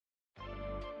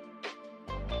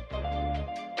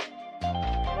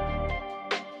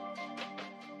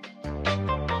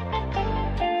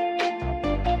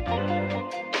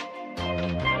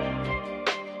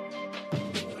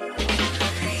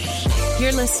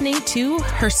You're listening to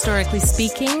Historically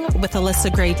Speaking with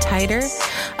Alyssa Gray Titer,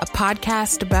 a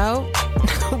podcast about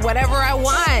whatever I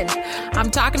want. I'm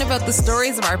talking about the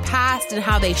stories of our past and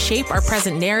how they shape our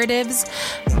present narratives.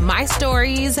 My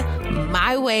stories,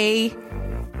 my way.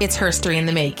 It's Herstory in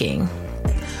the making.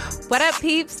 What up,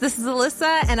 peeps? This is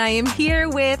Alyssa, and I am here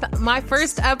with my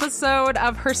first episode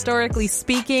of Historically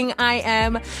Speaking. I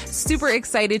am super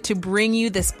excited to bring you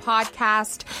this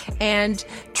podcast, and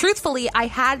truthfully, I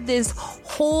had this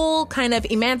whole kind of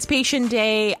Emancipation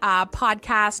Day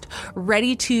podcast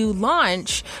ready to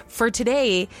launch for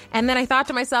today, and then I thought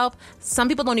to myself, some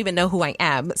people don't even know who I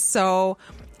am, so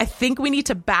I think we need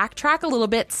to backtrack a little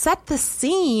bit, set the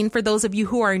scene for those of you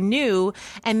who are new,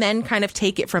 and then kind of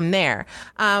take it from there.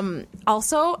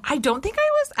 Also, I don't think I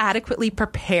was adequately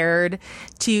prepared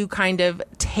to kind of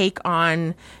take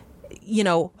on,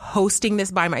 hosting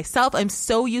this by myself. I'm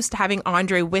so used to having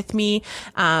Andre with me.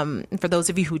 For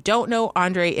those of you who don't know,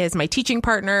 Andre is my teaching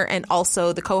partner and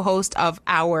also the co-host of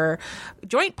our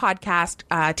joint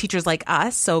podcast, Teachers Like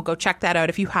Us. So go check that out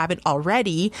if you haven't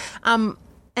already.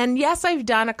 And yes, I've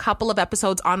done a couple of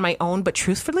episodes on my own, but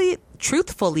truthfully,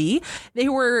 they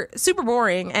were super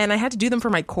boring and I had to do them for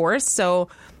my course. So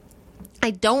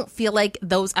I don't feel like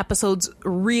those episodes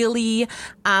really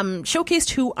showcased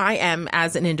who I am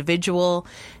as an individual.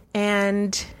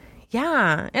 And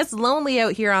yeah, it's lonely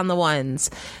out here on the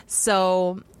ones.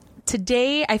 So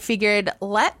today I figured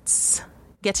let's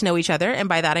get to know each other. And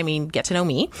by that, I mean, get to know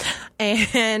me.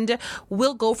 And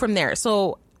we'll go from there.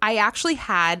 So I actually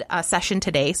had a session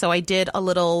today, so I did a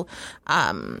little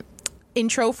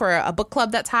intro for a book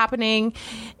club that's happening,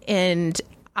 and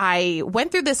I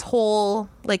went through this whole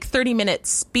 30-minute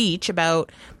speech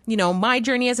about, my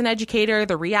journey as an educator,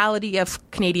 the reality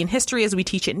of Canadian history as we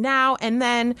teach it now, and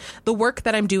then the work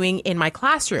that I'm doing in my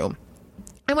classroom.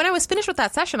 And when I was finished with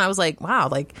that session, I was like, wow,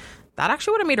 that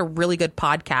actually would have made a really good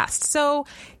podcast. So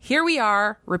here we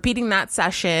are repeating that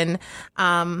session.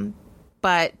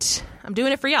 But I'm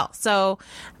doing it for y'all. So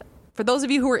for those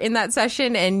of you who were in that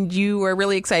session and you were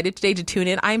really excited today to tune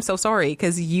in, I'm so sorry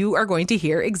because you are going to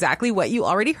hear exactly what you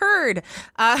already heard.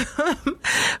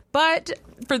 But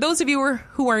for those of you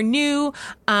who are new,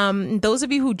 those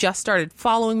of you who just started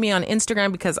following me on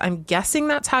Instagram, because I'm guessing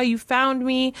that's how you found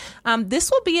me, this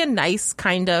will be a nice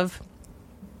kind of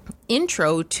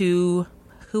intro to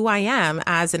who I am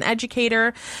as an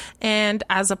educator and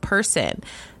as a person.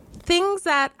 Things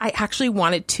that I actually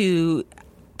wanted to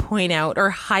point out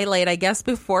or highlight, I guess,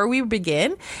 before we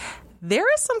begin.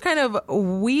 There is some kind of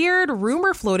weird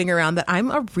rumor floating around that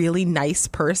I'm a really nice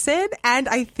person, and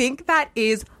I think that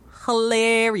is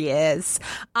hilarious.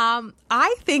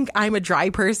 I think I'm a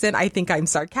dry person. I think I'm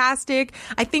sarcastic.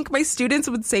 I think my students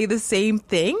would say the same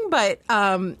thing, but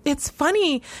it's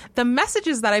funny, the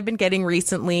messages that I've been getting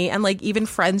recently, and even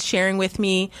friends sharing with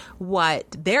me what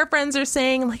their friends are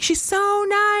saying, she's so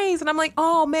nice, and I'm like,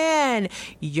 oh man,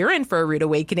 you're in for a rude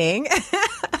awakening.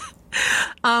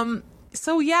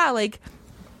 So yeah,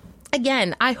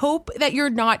 again, I hope that you're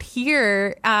not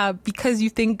here because you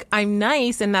think I'm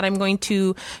nice and that I'm going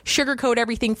to sugarcoat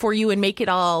everything for you and make it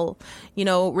all,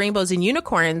 rainbows and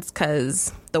unicorns,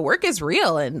 because the work is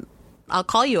real and I'll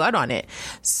call you out on it.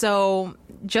 So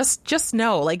just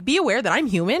know, be aware that I'm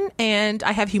human and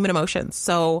I have human emotions.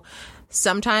 So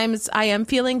sometimes I am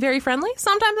feeling very friendly.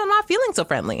 Sometimes I'm not feeling so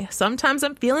friendly. Sometimes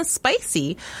I'm feeling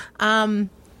spicy.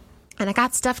 And I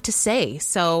got stuff to say.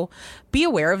 So be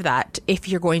aware of that if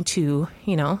you're going to,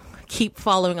 keep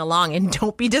following along, and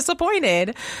don't be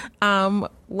disappointed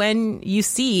when you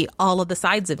see all of the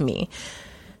sides of me.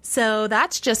 So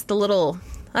that's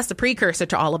the precursor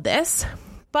to all of this.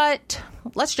 But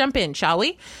let's jump in, shall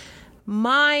we?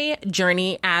 My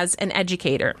journey as an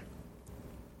educator.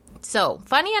 So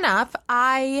funny enough,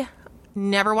 I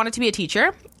never wanted to be a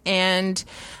teacher. And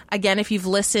again, if you've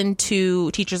listened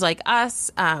to Teachers Like Us,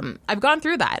 I've gone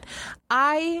through that.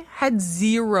 I had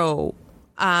zero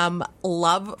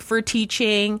love for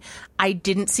teaching. I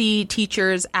didn't see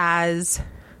teachers as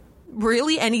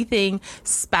really anything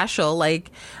special. I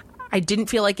didn't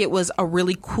feel like it was a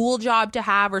really cool job to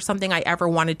have or something I ever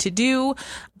wanted to do.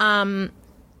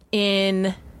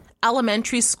 In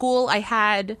elementary school, I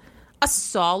had a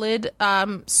solid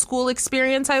school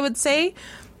experience, I would say.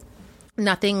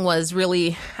 Nothing was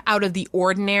really out of the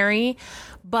ordinary,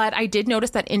 but I did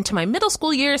notice that into my middle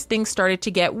school years, things started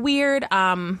to get weird.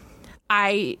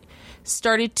 I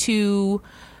started to,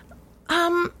 I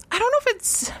don't know if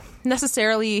it's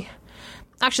necessarily,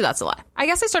 actually that's a lie. I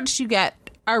guess I started to get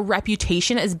a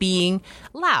reputation as being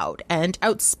loud and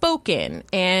outspoken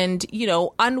and,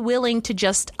 unwilling to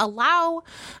just allow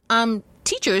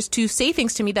teachers to say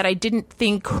things to me that I didn't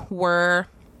think were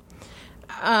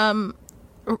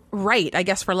right, I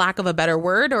guess, for lack of a better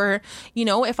word. Or, you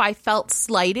know, if I felt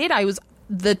slighted, I was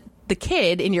the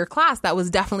kid in your class that was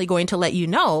definitely going to let you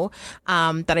know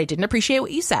that I didn't appreciate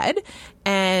what you said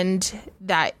and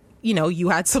that, you know, you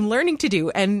had some learning to do.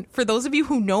 And for those of you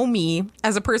who know me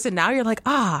as a person now, you're like,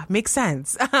 makes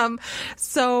sense.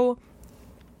 So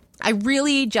I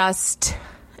really just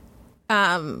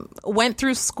went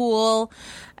through school,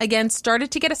 again,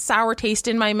 started to get a sour taste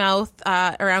in my mouth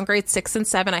around grade 6 and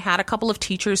 7. I had a couple of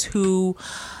teachers who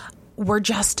were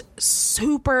just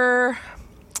super,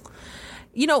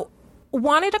 you know,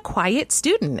 wanted a quiet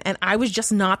student, and I was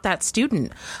just not that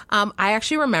student. I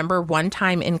actually remember one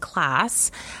time in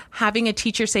class having a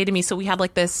teacher say to me, so we had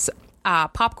like this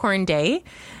popcorn day,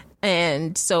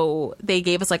 and so they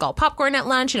gave us like all popcorn at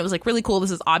lunch, and it was like really cool.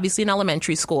 This is obviously an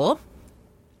elementary school.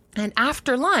 And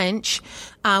after lunch,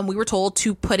 we were told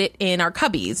to put it in our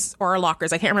cubbies or our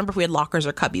lockers. I can't remember if we had lockers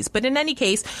or cubbies, but in any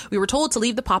case, we were told to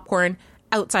leave the popcorn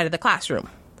outside of the classroom,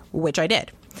 which I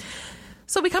did.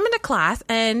 So we come into class,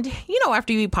 and, you know,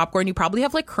 after you eat popcorn, you probably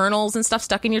have like kernels and stuff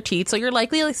stuck in your teeth. So you're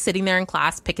likely like sitting there in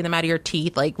class, picking them out of your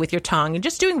teeth, like with your tongue, and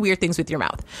just doing weird things with your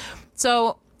mouth.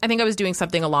 So I think I was doing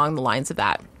something along the lines of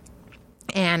that.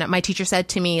 And my teacher said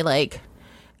to me, like,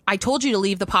 I told you to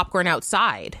leave the popcorn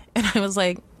outside. And I was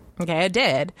like, okay, I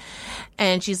did.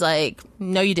 And she's like,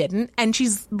 no, you didn't. And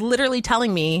she's literally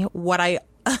telling me what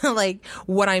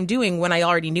I'm doing when I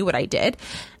already knew what I did.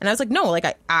 And I was like, no, like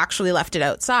I actually left it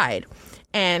outside.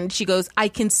 And she goes, I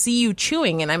can see you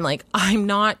chewing. And I'm like, I'm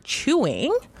not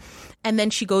chewing. And then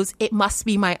she goes, it must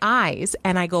be my eyes.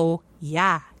 And I go,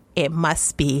 yeah, it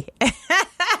must be.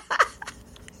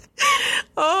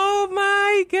 Oh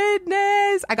my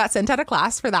goodness. I got sent out of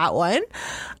class for that one.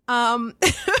 But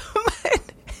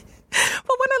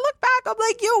when I look back, I'm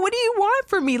like, yo, what do you want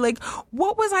from me? Like,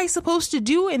 what was I supposed to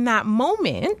do in that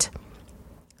moment?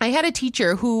 I had a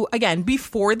teacher who, again,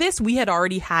 before this, we had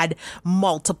already had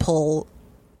multiple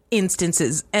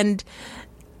instances, and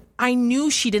I knew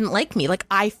she didn't like me. Like,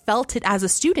 I felt it as a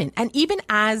student. And even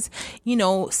as, you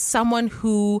know, someone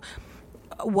who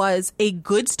was a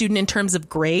good student in terms of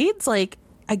grades, like,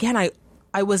 again,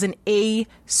 I was an A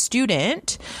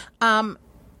student.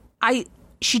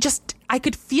 I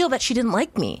could feel that she didn't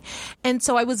like me. And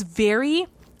so I was very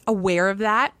aware of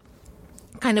that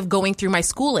kind of going through my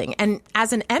schooling. And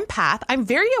as an empath, I'm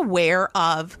very aware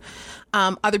of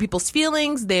other people's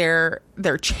feelings, their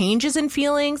changes in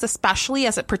feelings, especially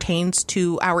as it pertains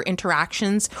to our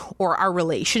interactions or our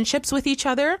relationships with each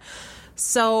other.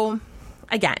 So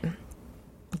again,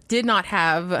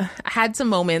 had some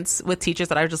moments with teachers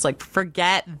that I was just like,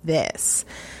 forget this.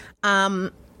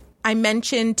 I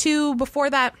mentioned too before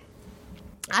that,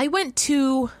 I went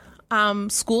to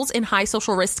schools in high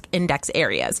social risk index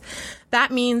areas.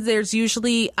 That means there's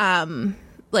usually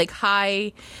like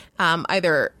high,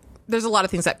 there's a lot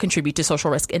of things that contribute to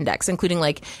social risk index, including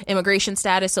like immigration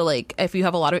status. So like if you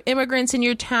have a lot of immigrants in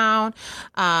your town,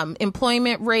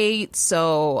 employment rates.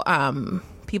 So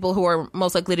people who are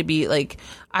most likely to be like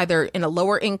either in a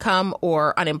lower income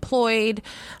or unemployed.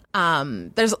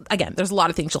 There's a lot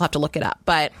of things you'll have to look it up,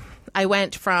 but I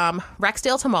went from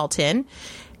Rexdale to Malton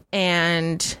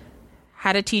and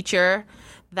had a teacher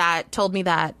that told me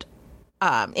that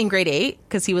in grade 8,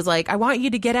 because he was like, I want you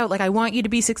to get out. Like, I want you to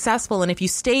be successful. And if you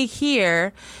stay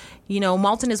here, you know,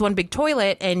 Malton is one big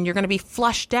toilet and you're going to be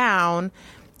flushed down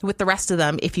with the rest of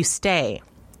them if you stay.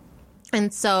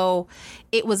 And so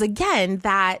it was, again,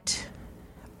 that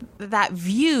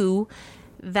view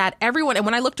that everyone, and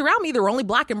when I looked around me, there were only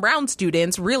black and brown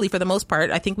students, really, for the most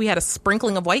part. I think we had a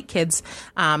sprinkling of white kids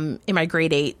in my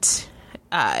grade 8,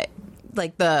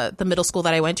 like the middle school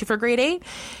that I went to for grade 8.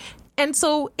 And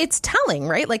so it's telling,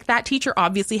 right? Like, that teacher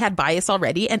obviously had bias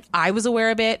already, and I was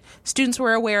aware of it. Students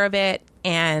were aware of it.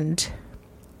 And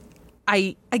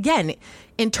I, again,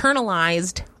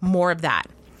 internalized more of that.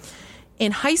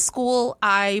 In high school,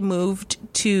 I moved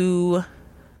to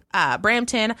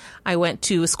Brampton. I went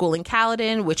to a school in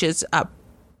Caledon, which is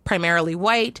primarily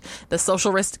white. The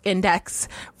social risk index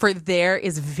for there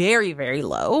is very, very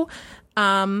low.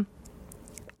 And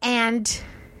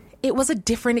it was a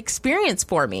different experience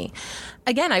for me.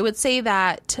 Again, I would say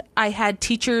that I had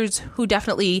teachers who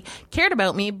definitely cared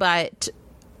about me, but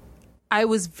I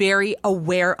was very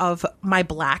aware of my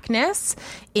blackness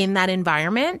in that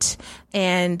environment.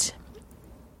 And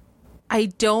I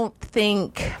don't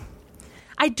think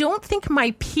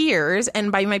my peers,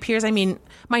 and by my peers, I mean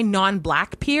my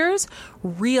non-black peers,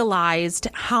 realized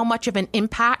how much of an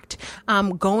impact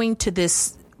going to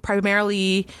this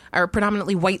primarily or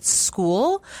predominantly white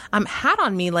school had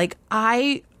on me. Like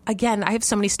I have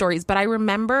so many stories, but I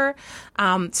remember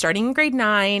starting in grade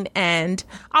 9 and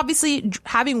obviously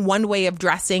having one way of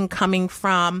dressing coming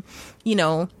from,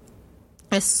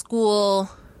 a school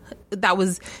that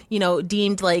was,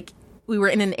 deemed like we were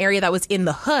in an area that was in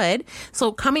the hood.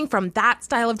 So coming from that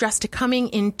style of dress to coming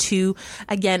into,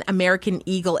 again, American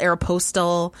Eagle,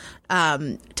 Aeropostale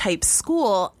type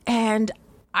school. And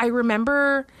I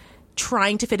remember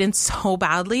trying to fit in so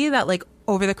badly that like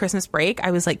over the Christmas break,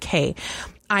 I was like, hey,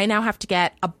 I now have to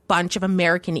get a bunch of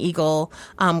American Eagle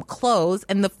clothes.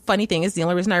 And the funny thing is, the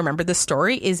only reason I remember this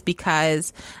story is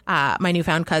because my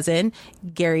newfound cousin,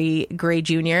 Gary Gray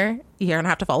Jr., you're going to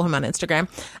have to follow him on Instagram,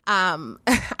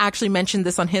 actually mentioned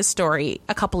this on his story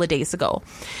a couple of days ago.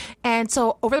 And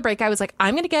so over the break, I was like,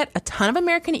 I'm going to get a ton of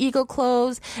American Eagle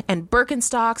clothes and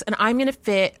Birkenstocks, and I'm going to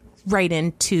fit right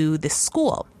into this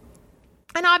school.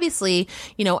 And obviously,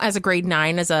 as a grade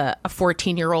 9, as a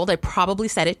 14-year-old, I probably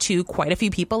said it to quite a few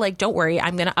people, like, don't worry,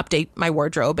 I'm going to update my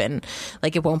wardrobe and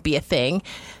like it won't be a thing.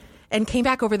 And came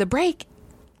back over the break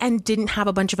and didn't have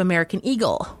a bunch of American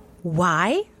Eagle.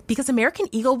 Why? Because American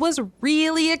Eagle was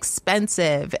really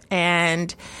expensive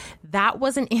and that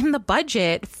wasn't in the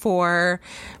budget for,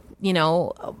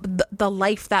 the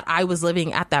life that I was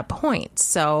living at that point.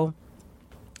 So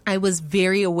I was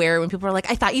very aware when people were like,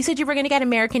 I thought you said you were going to get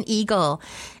American Eagle.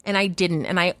 And I didn't.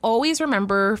 And I always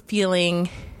remember feeling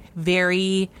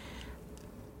very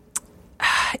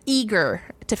eager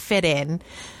to fit in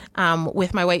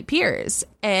with my white peers.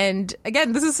 And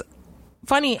again, this is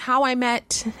funny how I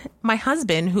met my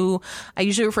husband, who I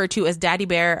usually refer to as Daddy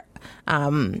Bear.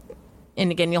 And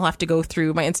again, you'll have to go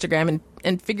through my Instagram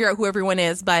and figure out who everyone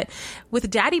is. But with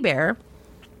Daddy Bear,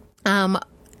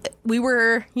 we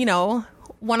were,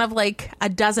 one of like a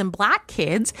dozen black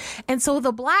kids. And so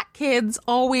the black kids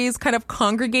always kind of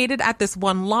congregated at this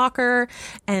one locker.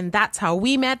 And that's how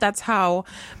we met. That's how,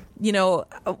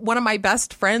 one of my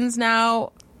best friends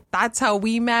now, that's how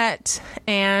we met.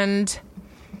 And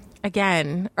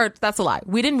again, or that's a lie.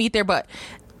 We didn't meet there, but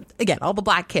again, all the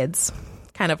black kids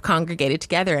kind of congregated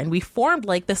together and we formed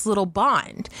like this little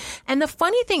bond. And the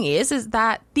funny thing is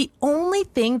that the only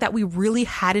thing that we really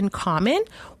had in common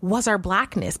was our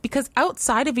blackness, because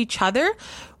outside of each other,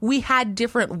 we had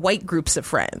different white groups of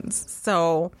friends.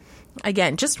 So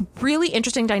again, just really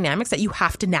interesting dynamics that you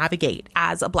have to navigate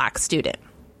as a black student.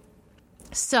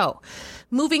 So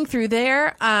moving through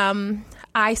there,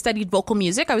 I studied vocal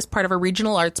music. I was part of a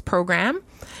regional arts program.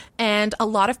 And a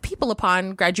lot of people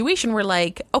upon graduation were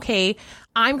like, okay,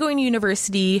 I'm going to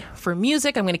university for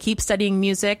music. I'm going to keep studying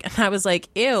music. And I was like,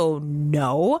 ew,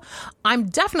 no, I'm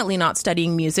definitely not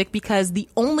studying music because the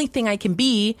only thing I can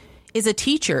be is a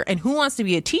teacher. And who wants to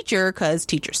be a teacher? Because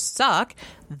teachers suck.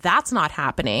 That's not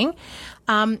happening.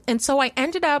 And so I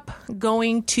ended up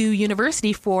going to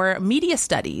university for media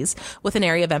studies with an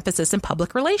area of emphasis in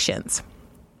public relations.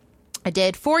 I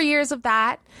did 4 years of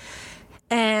that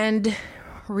and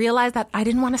realized that I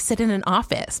didn't want to sit in an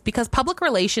office, because public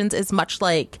relations is much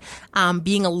like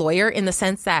being a lawyer, in the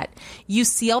sense that you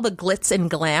see all the glitz and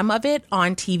glam of it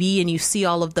on TV and you see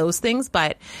all of those things.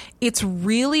 But it's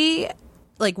really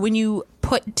like when you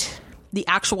put the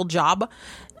actual job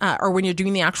or when you're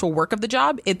doing the actual work of the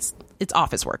job, it's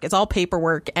office work. It's all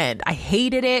paperwork. And I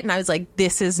hated it. And I was like,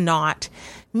 this is not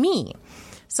me.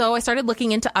 So I started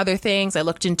looking into other things. I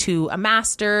looked into a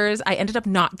master's. I ended up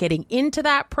not getting into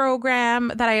that program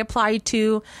that I applied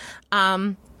to,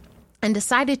 and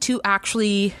decided to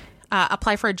actually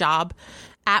apply for a job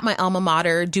at my alma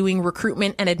mater doing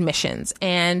recruitment and admissions.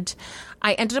 And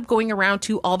I ended up going around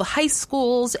to all the high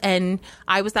schools, and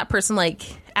I was that person like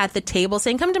at the table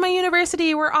saying, come to my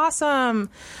university, we're awesome.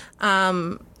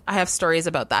 I have stories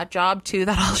about that job too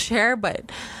that I'll share,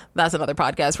 but that's another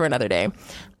podcast for another day.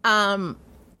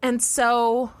 And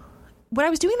so when I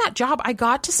was doing that job, I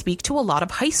got to speak to a lot of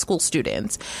high school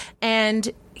students, and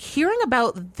hearing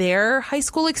about their high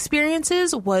school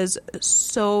experiences was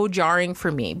so jarring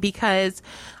for me, because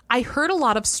I heard a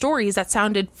lot of stories that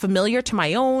sounded familiar to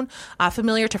my own,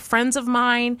 familiar to friends of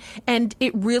mine, and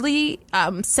it really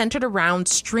centered around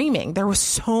streaming. There was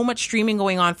so much streaming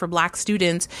going on for Black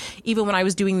students, even when I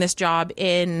was doing this job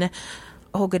in,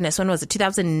 oh goodness, when was it?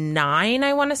 2009,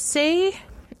 I want to say.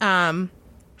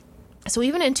 So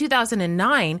even in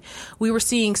 2009, we were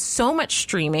seeing so much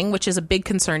streaming, which is a big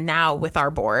concern now with our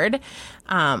board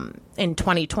in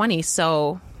 2020.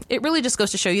 So it really just goes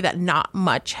to show you that not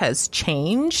much has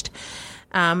changed.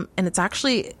 And it's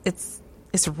actually, it's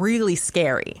really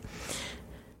scary.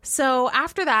 So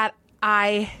after that,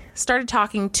 I started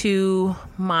talking to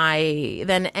my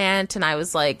then aunt, and I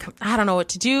was like, I don't know what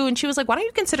to do. And she was like, why don't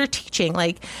you consider teaching?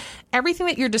 Like, everything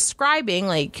that you're describing,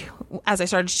 like, as I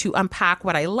started to unpack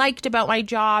what I liked about my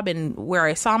job and where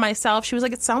I saw myself, she was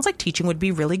like, it sounds like teaching would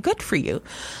be really good for you.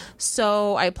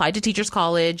 So I applied to Teachers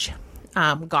College,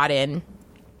 got in,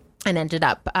 and ended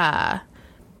up,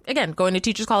 again, going to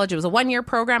Teachers College. It was a 1-year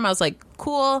program. I was like,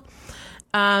 cool.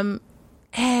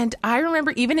 And I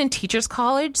remember even in Teachers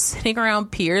College sitting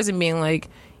around peers and being like,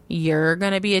 you're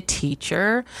going to be a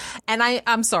teacher. And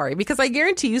I'm sorry, because I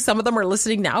guarantee you some of them are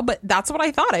listening now, but that's what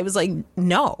I thought. I was like,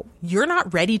 no, you're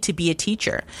not ready to be a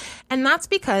teacher. And that's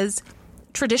because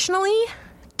traditionally,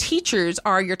 teachers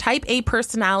are your type A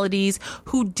personalities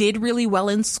who did really well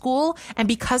in school. And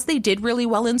because they did really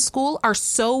well in school, are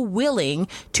so willing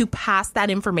to pass that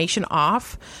information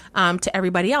off to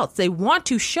everybody else. They want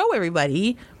to show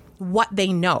everybody what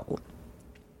they know.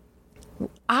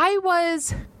 I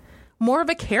was more of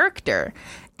a character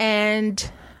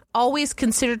and always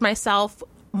considered myself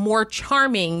more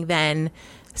charming than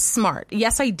smart.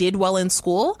 Yes, I did well in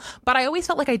school, but I always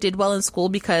felt like I did well in school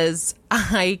because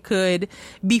I could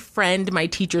befriend my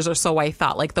teachers, or so I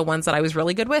thought, like the ones that I was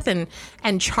really good with,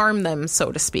 and charm them,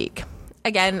 so to speak.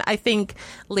 Again, I think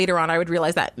later on I would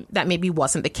realize that maybe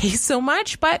wasn't the case so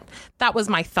much, but that was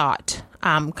my thought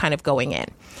kind of going in.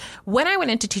 When I went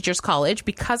into Teachers College,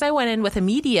 because I went in with a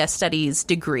media studies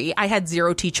degree, I had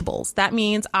 0 teachables. That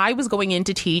means I was going in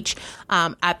to teach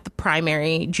at the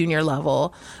primary junior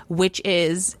level, which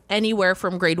is anywhere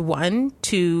from grade 1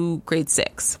 to grade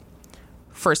 6.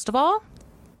 First of all,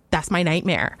 that's my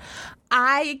nightmare.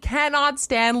 I cannot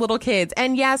stand little kids.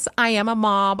 And yes, I am a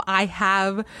mom. I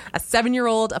have a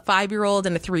 7-year-old, a 5-year-old,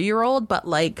 and a 3-year-old, but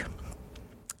like,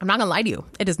 I'm not going to lie to you.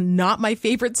 It is not my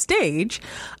favorite stage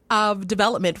of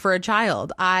development for a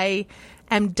child. I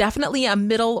am definitely a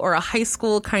middle or a high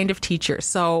school kind of teacher.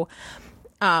 So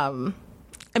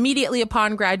immediately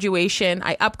upon graduation,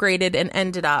 I upgraded and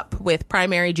ended up with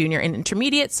primary, junior, and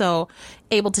intermediate. So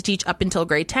able to teach up until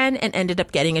grade 10 and ended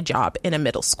up getting a job in a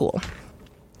middle school.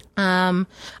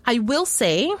 I will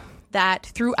say that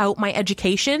throughout my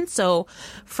education, so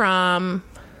from,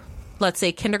 let's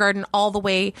say, kindergarten all the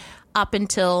way up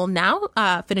until now,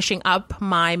 finishing up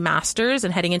my master's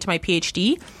and heading into my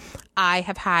PhD, I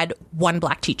have had one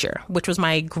Black teacher, which was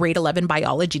my grade 11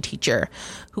 biology teacher,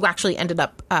 who actually ended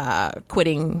up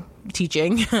quitting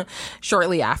teaching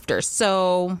shortly after.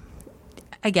 So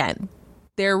again,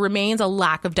 there remains a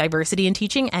lack of diversity in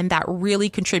teaching, and that really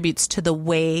contributes to the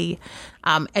way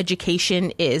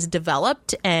education is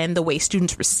developed and the way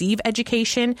students receive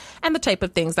education and the type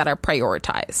of things that are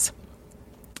prioritized.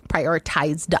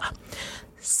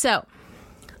 So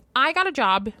I got a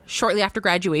job shortly after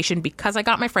graduation because I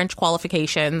got my French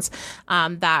qualifications,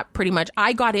 that pretty much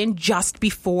I got in just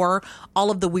before all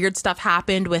of the weird stuff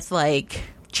happened with like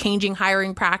changing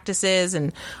hiring practices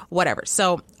and whatever.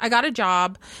 So I got a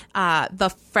job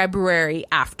the February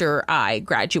after I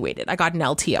graduated. I got an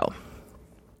LTO,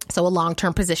 so a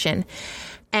long-term position.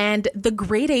 And the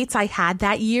grade 8s I had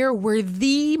that year were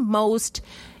the most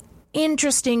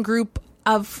interesting group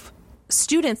of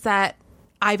students that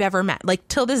I've ever met. Like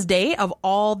till this day, of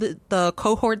all the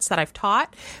cohorts that I've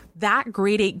taught, that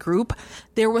grade 8 group,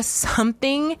 there was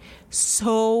something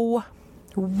so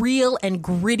real and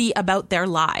gritty about their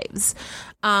lives.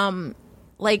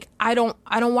 Like I don't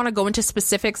want to go into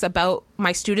specifics about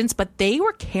my students, but they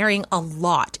were carrying a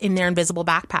lot in their invisible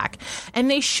backpack, and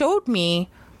they showed me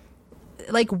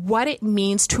like what it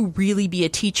means to really be a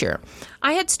teacher.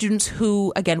 I had students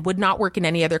who, again, would not work in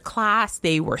any other class.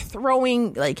 They were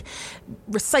throwing like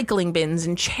recycling bins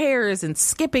and chairs and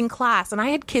skipping class. And I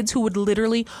had kids who would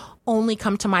literally only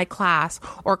come to my class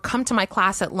or come to my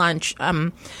class at lunch,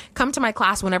 come to my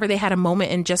class whenever they had a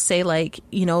moment and just say like,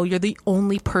 you know, you're the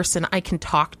only person I can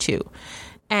talk to.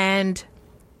 And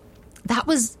that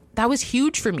was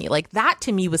huge for me. Like that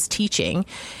to me was teaching.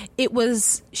 It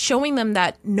was showing them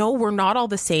that no, we're not all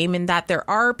the same, and that there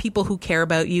are people who care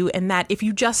about you, and that if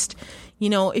you just, you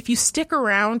know, if you stick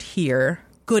around here,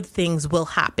 good things will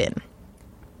happen.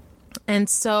 And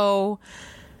so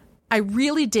I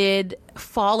really did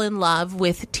fall in love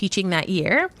with teaching that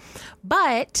year.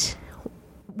 But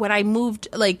when I moved,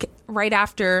 like right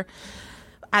after,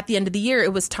 at the end of the year,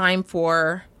 it was time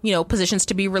for, you know, positions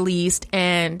to be released.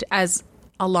 And as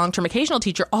a long-term occasional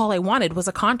teacher, all I wanted was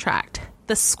a contract.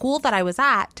 The school that I was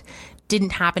at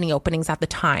didn't have any openings at the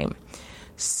time.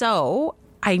 So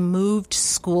I moved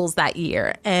schools that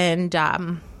year, and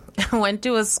I went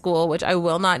to a school, which I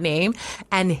will not name,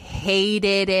 and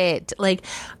hated it. Like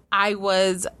I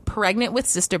was pregnant with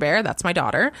Sister Bear, that's my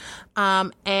daughter,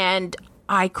 and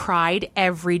I cried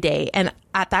every day. And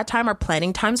at that time, our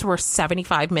planning times were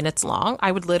 75 minutes long.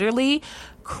 I would literally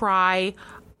cry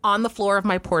on the floor of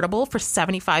my portable for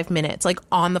 75 minutes, like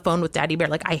on the phone with Daddy Bear.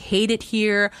 Like, I hate it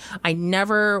here. I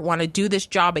never want to do this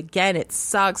job again. It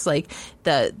sucks. Like,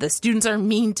 the students are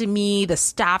mean to me. The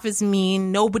staff is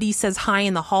mean. Nobody says hi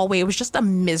in the hallway. It was just a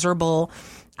miserable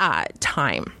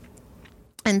time.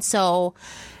 And so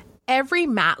every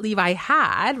mat leave I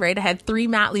had, right, I had 3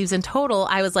 mat leaves in total.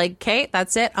 I was like, okay,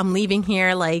 that's it. I'm leaving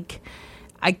here. Like,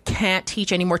 I can't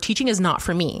teach anymore. Teaching is not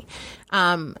for me.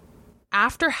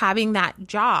 After having that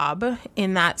job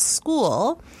in that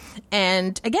school,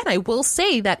 and again, I will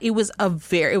say that it was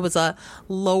a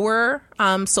lower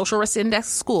social risk index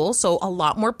school, so a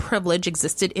lot more privilege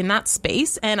existed in that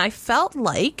space, and I felt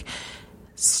like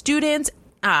students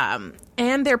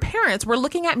and their parents were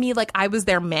looking at me like I was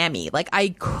their mammy. Like, I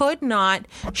could not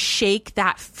shake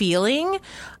that feeling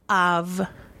of,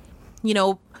 you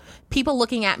know, people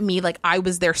looking at me like I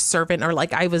was their servant, or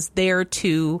like I was there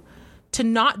to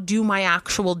not do my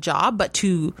actual job, but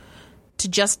to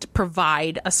just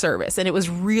provide a service. And it was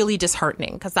really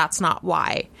disheartening, because that's not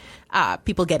why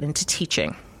people get into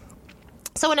teaching.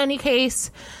 So in any case,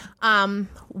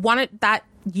 that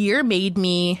year made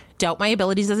me doubt my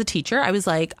abilities as a teacher. I was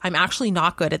like, I'm actually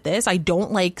not good at this. I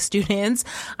don't like students.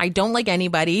 I don't like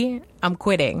anybody. I'm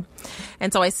quitting.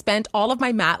 And so I spent all of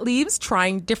my mat leaves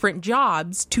trying different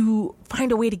jobs to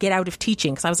find a way to get out of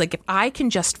teaching. Because I was like, if I can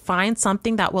just find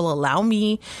something that will allow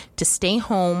me to stay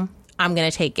home, I'm going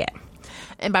to take it.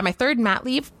 And by my 3rd mat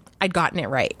leave, I'd gotten it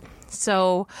right.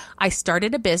 So I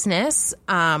started a business,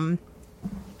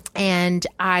 and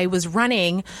I was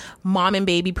running mom and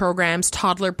baby programs,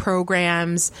 toddler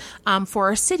programs for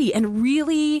our city, and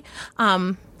really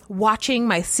watching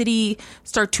my city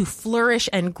start to flourish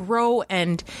and grow,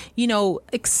 and, you know,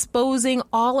 exposing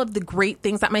all of the great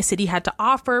things that my city had to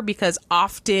offer, because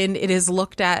often it is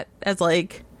looked at as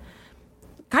like,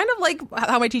 kind of like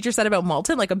how my teacher said about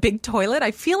Malton, like a big toilet.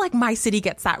 I feel like my city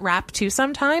gets that rap too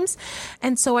sometimes.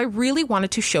 And so I really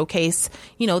wanted to showcase,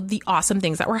 you know, the awesome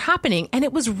things that were happening. And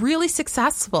it was really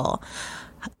successful.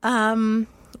 And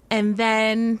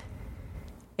then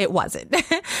it wasn't.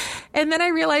 And then I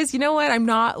realized, you know what, I'm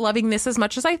not loving this as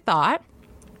much as I thought.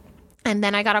 And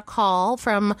then I got a call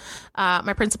from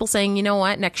my principal saying, you know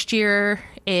what, next year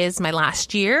is my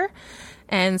last year.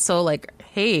 And so, like,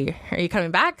 hey, are you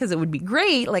coming back? Because it would be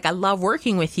great. Like, I love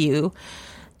working with you.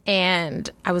 And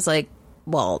I was like,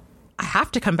 well, I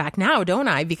have to come back now, don't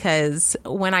I? Because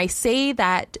when I say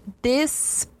that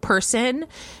this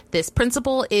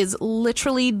principal is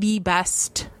literally the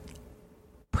best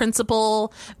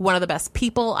principal, one of the best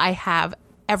people I have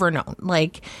ever known.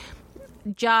 Like,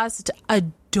 just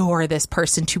adore this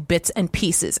person to bits and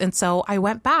pieces. And so I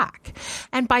went back.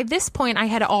 And by this point, I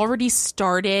had already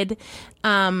started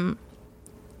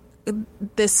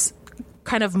this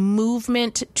kind of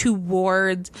movement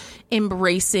towards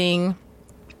embracing,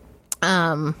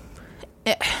 not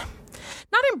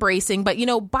embracing, but, you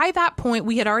know, by that point,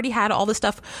 we had already had all the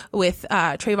stuff with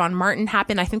Trayvon Martin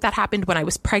happen. I think that happened when I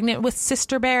was pregnant with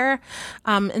Sister Bear.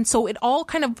 And so it all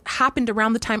kind of happened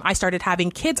around the time I started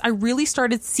having kids. I really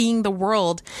started seeing the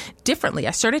world differently.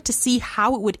 I started to see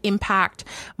how it would impact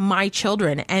my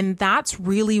children. And that's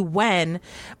really when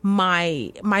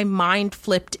my mind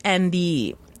flipped, and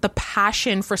the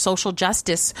passion for social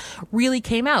justice really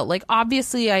came out. Like,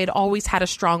 obviously, I had always had a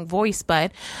strong voice,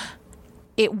 but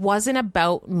it wasn't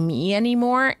about me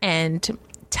anymore, and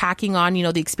tacking on, you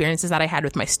know, the experiences that I had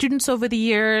with my students over the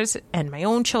years and my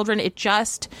own children. It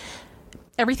just,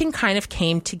 everything kind of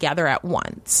came together at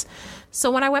once.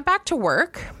 So when I went back to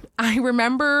work, I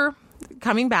remember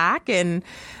coming back and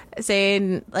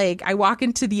saying, like, I walk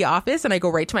into the office and I go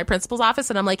right to my principal's office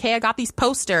and I'm like, hey, I got these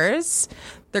posters.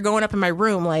 They're going up in my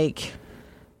room. Like,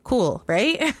 cool,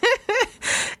 right?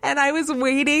 And I was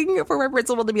waiting for my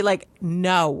principal to be like,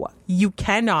 no, you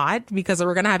cannot, because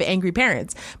we're going to have angry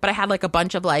parents. But I had like a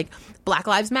bunch of like Black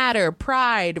Lives Matter,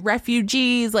 Pride,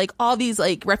 refugees, like all these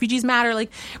like Refugees Matter, like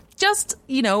just,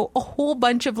 you know, a whole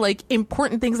bunch of like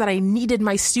important things that I needed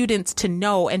my students to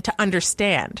know and to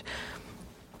understand.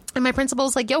 And my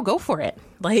principal's like, yo, go for it.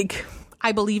 Like,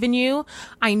 I believe in you.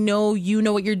 I know you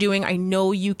know what you're doing. I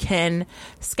know you can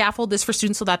scaffold this for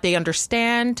students so that they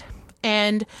understand.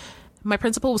 And my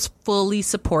principal was fully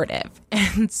supportive.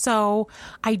 And so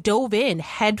I dove in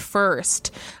head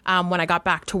first when I got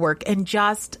back to work and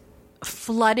just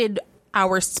flooded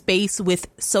our space with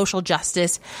social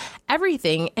justice,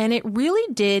 everything. And it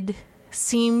really did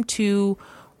seem to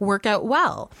work out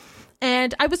well.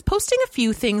 And I was posting a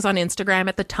few things on Instagram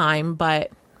at the time,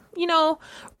 but, you know,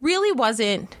 really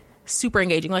wasn't super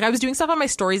engaging. Like I was doing stuff on my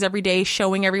stories every day,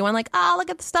 showing everyone like, oh, look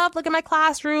at the stuff, look at my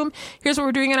classroom. Here's what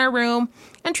we're doing in our room.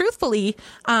 And truthfully,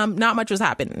 not much was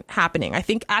happening. I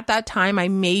think at that time I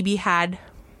maybe had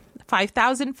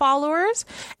 5,000 followers,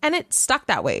 and it stuck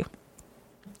that way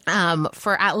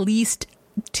for at least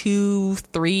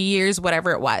 2-3 years,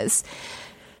 whatever it was.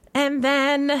 And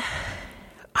then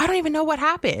I don't even know what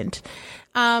happened.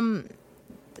 I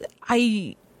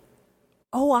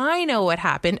know what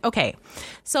happened. Okay.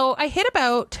 So I hit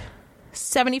about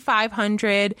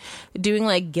 7,500 doing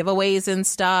like giveaways and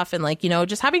stuff, and like, you know,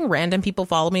 just having random people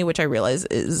follow me, which I realize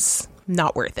is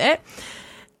not worth it.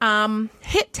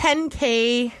 Hit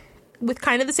 10K with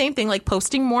kind of the same thing, like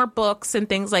posting more books and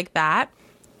things like that.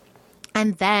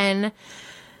 And then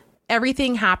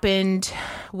everything happened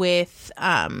with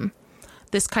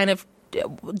this kind of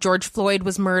George Floyd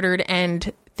was murdered,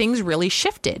 and things really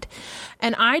shifted.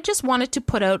 And I just wanted to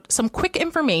put out some quick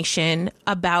information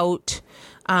about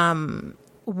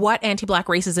what anti-Black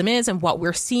racism is and what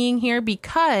we're seeing here,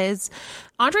 because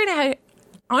Andre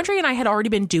and I had already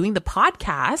been doing the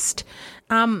podcast,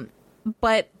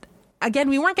 but again,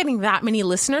 we weren't getting that many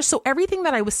listeners. So everything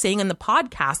that I was saying in the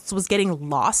podcasts was getting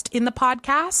lost in the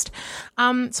podcast.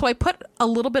 So I put a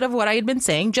little bit of what I had been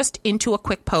saying just into a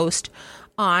quick post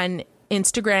on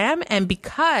Instagram. And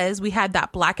because we had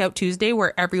that Blackout Tuesday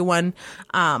where everyone,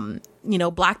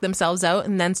 blacked themselves out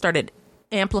and then started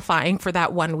amplifying for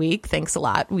that 1 week. Thanks a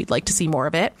lot. We'd like to see more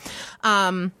of it.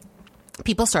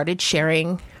 People started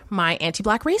sharing my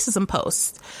anti-Black racism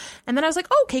posts. And then I was like,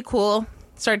 oh, okay, cool.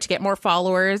 Started to get more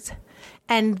followers.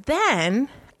 And then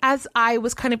as I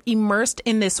was kind of immersed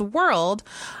in this world,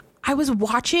 I was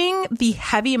watching the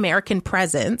heavy American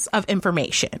presence of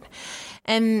information.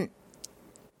 And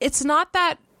it's not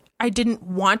that I didn't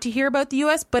want to hear about the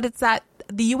US, but it's that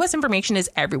the US information is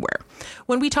everywhere.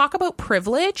 When we talk about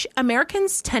privilege,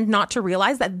 Americans tend not to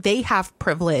realize that they have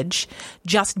privilege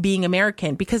just being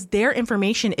American, because their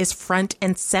information is front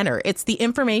and center. It's the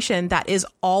information that is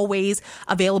always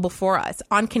available for us.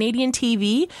 On Canadian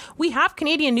TV, we have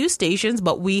Canadian news stations,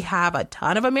 but we have a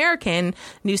ton of American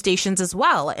news stations as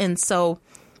well. And so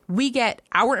we get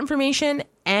our information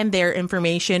and their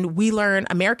information. We learn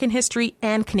American history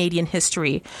and Canadian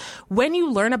history. When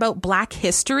you learn about Black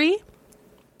history,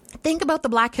 think about the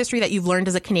Black history that you've learned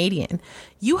as a Canadian.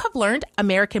 You have learned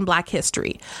American Black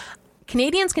history.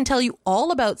 Canadians can tell you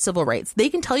all about civil rights. They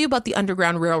can tell you about the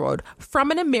Underground Railroad from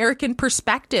an American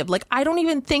perspective. Like, I don't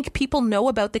even think people know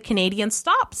about the Canadian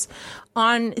stops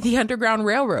on the Underground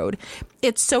Railroad.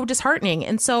 It's so disheartening.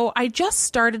 And so I just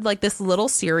started like this little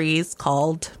series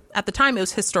called, at the time it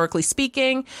was Historically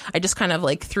Speaking. I just kind of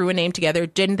like threw a name together.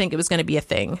 Didn't think it was going to be a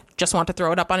thing. Just want to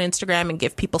throw it up on Instagram and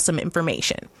give people some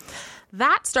information.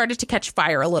 That started to catch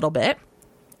fire a little bit.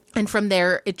 And from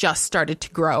there, it just started to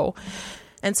grow.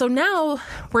 And so now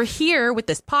we're here with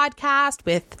this podcast,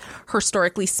 with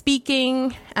Historically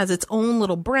Speaking as its own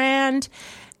little brand.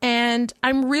 And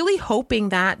I'm really hoping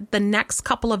that the next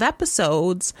couple of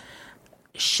episodes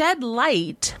shed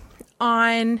light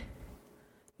on,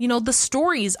 the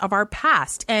stories of our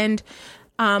past. And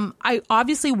I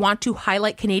obviously want to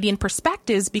highlight Canadian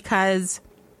perspectives because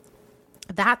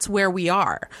that's where we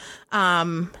are.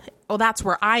 That's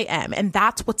where I am. And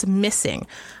that's what's missing.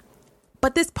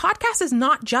 But this podcast is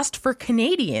not just for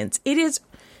Canadians.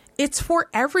 It's for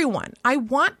everyone. I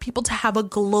want people to have a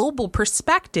global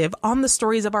perspective on the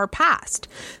stories of our past.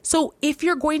 So if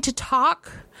you're going to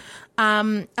talk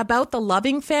about the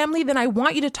Loving family, then I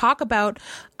want you to talk about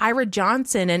Ira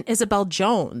Johnson and Isabel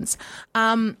Jones.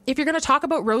 If you're going to talk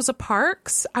about Rosa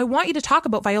Parks, I want you to talk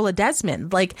about Viola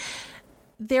Desmond. Like,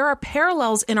 there are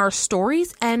parallels in our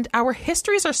stories, and our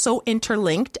histories are so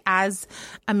interlinked as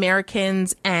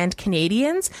Americans and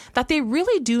Canadians that they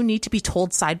really do need to be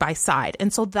told side by side.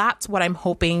 And so that's what I'm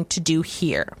hoping to do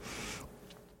here.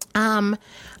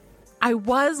 I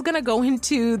was going to go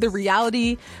into the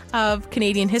reality of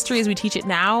Canadian history as we teach it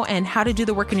now and how to do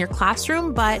the work in your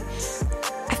classroom, but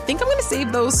I think I'm going to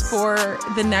save those for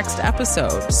the next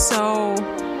episode. So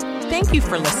thank you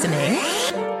for listening.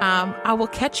 I will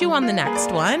catch you on the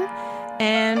next one,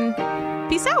 and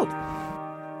peace out.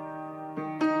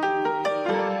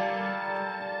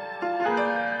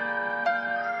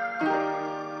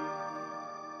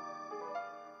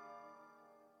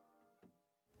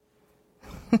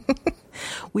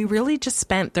 We really just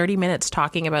spent 30 minutes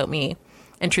talking about me.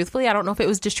 And truthfully, I don't know if it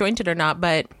was disjointed or not,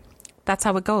 but that's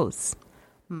how it goes.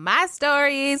 My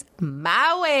stories,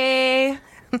 my way.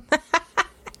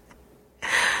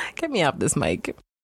 Get me off this mic.